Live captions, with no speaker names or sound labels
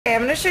Okay,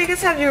 I'm going to show you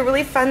guys how to do a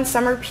really fun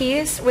summer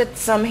piece with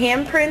some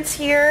handprints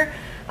here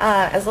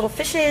as little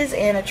fishes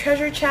and a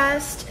treasure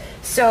chest.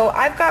 So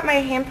I've got my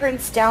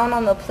handprints down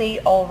on the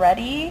plate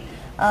already.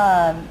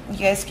 You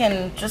guys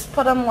can just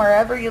put them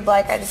wherever you'd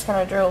like. I just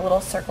kind of drew a little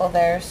circle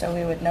there so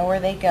we would know where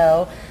they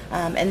go.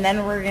 And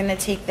then we're going to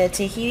take the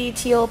Tahiti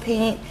teal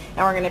paint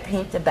and we're going to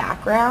paint the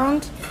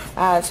background.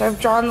 So I've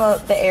drawn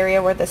the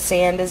area where the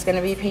sand is going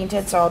to be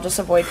painted, so I'll just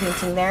avoid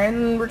painting there,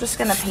 and we're just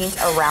going to paint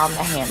around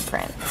the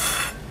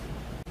handprints.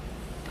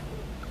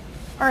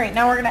 Alright,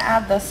 now we're going to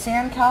add the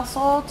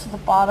sandcastle to the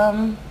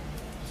bottom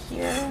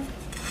here.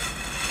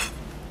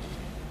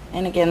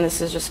 And again,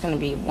 this is just going to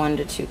be 1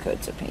 to 2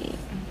 coats of paint.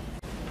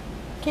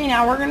 Okay,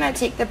 now we're going to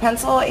take the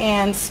pencil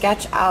and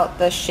sketch out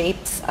the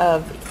shapes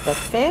of the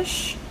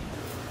fish.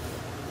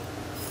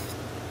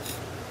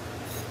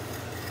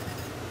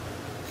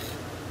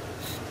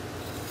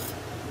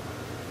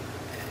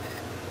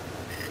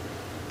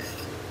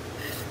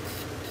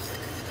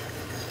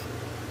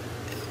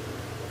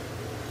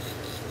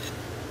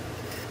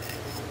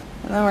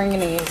 And then we're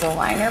going to use a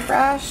liner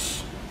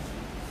brush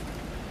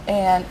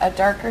and a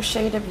darker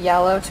shade of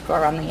yellow to go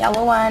around the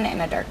yellow one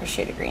and a darker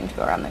shade of green to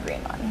go around the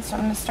green one. So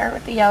I'm going to start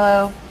with the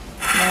yellow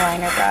and the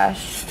liner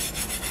brush.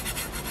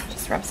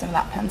 Just rub some of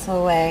that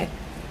pencil away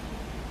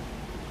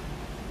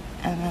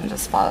and then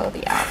just follow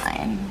the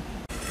outline.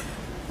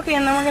 Okay,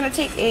 and then we're going to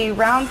take a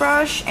round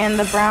brush and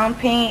the brown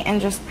paint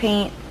and just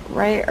paint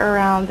right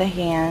around the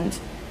hand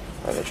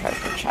or the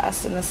treasure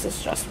chest, and this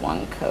is just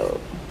 1 coat.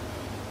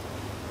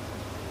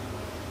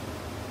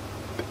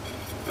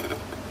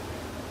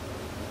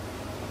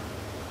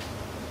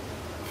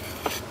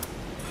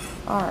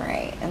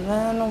 Alright, and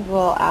then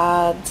we'll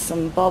add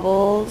some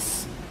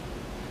bubbles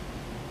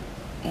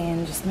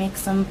and just make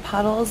some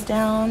puddles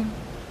down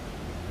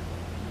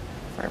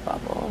for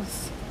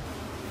bubbles.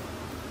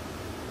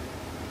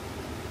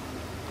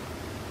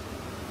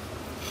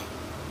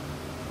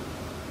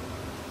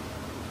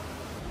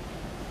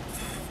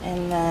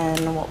 And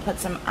then we'll put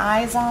some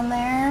eyes on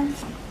there.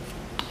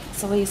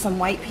 So we'll use some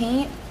white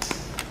paint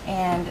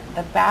and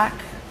the back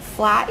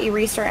flat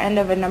eraser end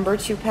of a number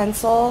 2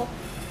 pencil.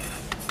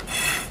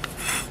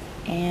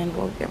 And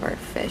we'll give our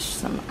fish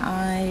some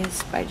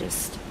eyes by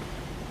just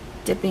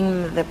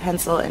dipping the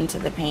pencil into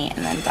the paint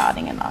and then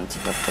dotting it onto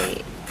the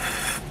plate.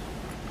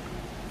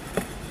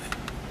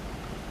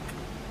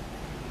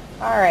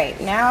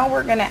 Alright, now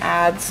we're going to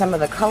add some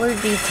of the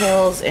colored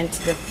details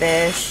into the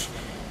fish.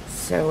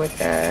 So with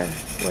the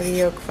woody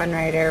yolk fun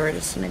writer, we're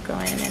just going to go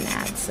in and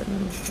add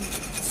some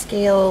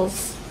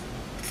scales.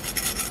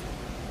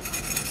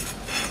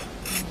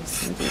 And just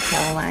some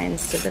detail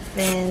lines to the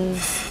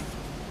fins.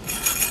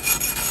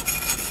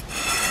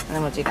 And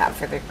then we'll do that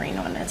for the green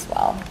one as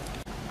well.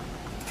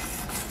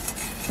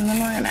 And then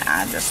we're going to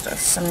add just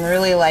some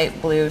really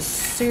light blue,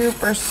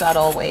 super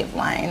subtle wave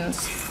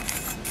lines.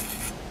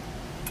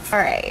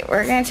 Alright,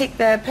 we're going to take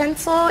the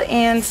pencil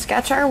and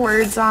sketch our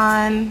words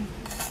on.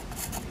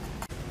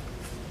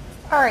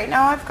 Alright,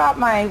 now I've got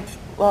my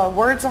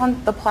words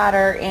on the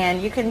platter,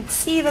 and you can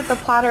see that the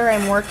platter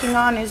I'm working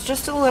on is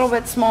just a little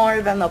bit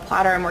smaller than the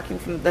platter I'm working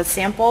from the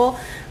sample.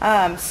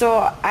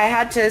 So I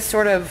had to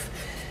sort of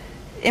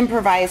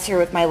improvise here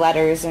with my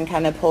letters and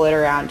kind of pull it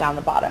around down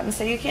the bottom.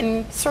 So you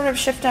can sort of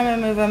shift them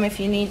and move them if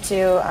you need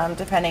to,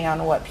 depending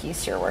on what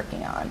piece you're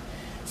working on.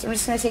 So I'm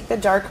just going to take the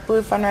dark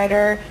blue fun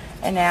writer,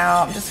 and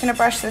now I'm just going to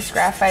brush this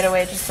graphite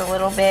away just a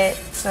little bit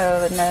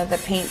so that none of the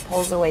paint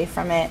pulls away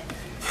from it,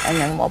 and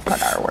then we'll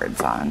put our words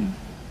on.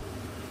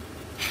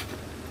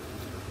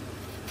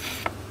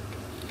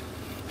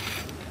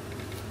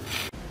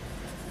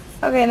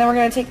 Okay, and then we're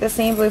going to take the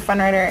same blue fun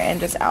writer and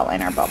just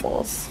outline our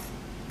bubbles.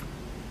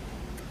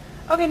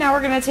 Okay, now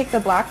we're going to take the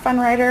black fun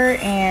writer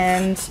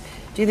and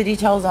do the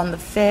details on the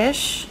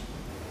fish.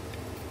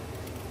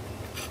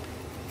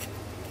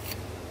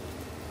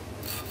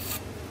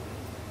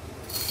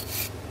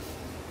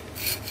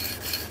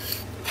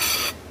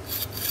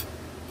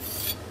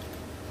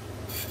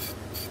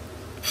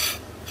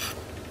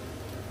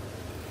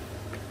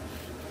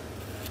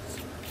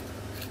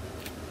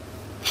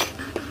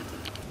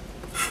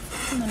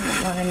 And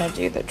then we're going to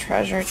do the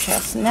treasure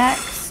chest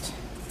next.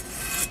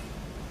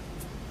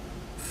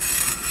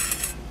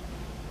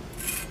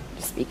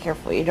 Be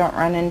careful you don't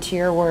run into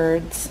your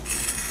words.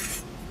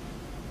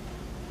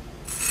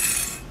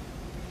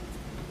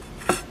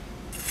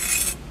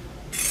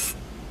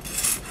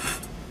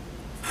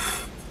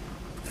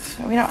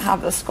 So we don't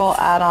have the skull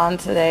add-on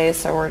today,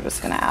 so we're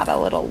just going to add a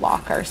little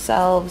lock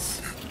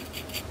ourselves.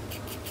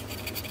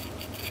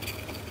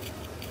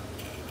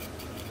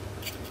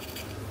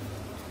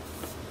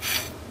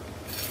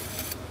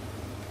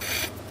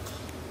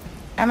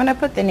 I'm going to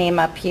put the name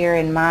up here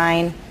in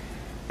mine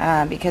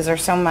because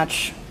there's so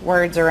much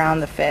words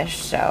around the fish,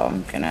 so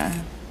I'm gonna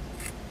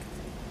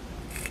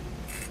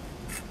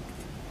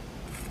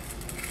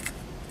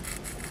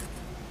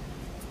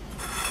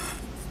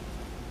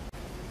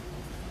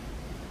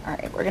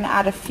alright, we're gonna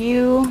add a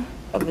few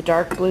of the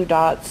dark blue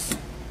dots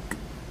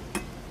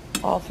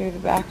all through the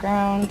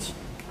background.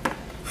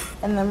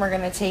 And then we're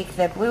going to take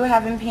the blue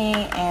heaven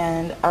paint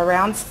and a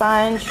round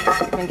sponge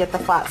and get the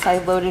flat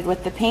side loaded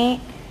with the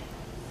paint.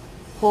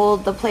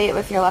 Hold the plate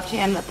with your left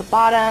hand at the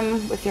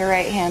bottom. With your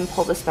right hand,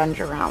 pull the sponge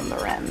around the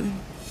rim.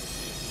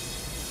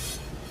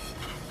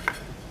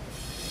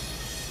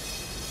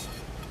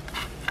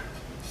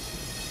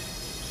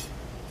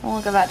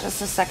 We'll give that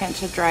just a second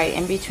to dry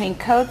in between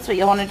coats, but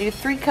you'll want to do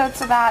 3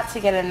 coats of that to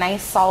get a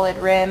nice solid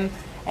rim,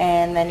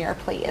 and then your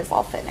plate is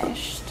all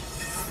finished.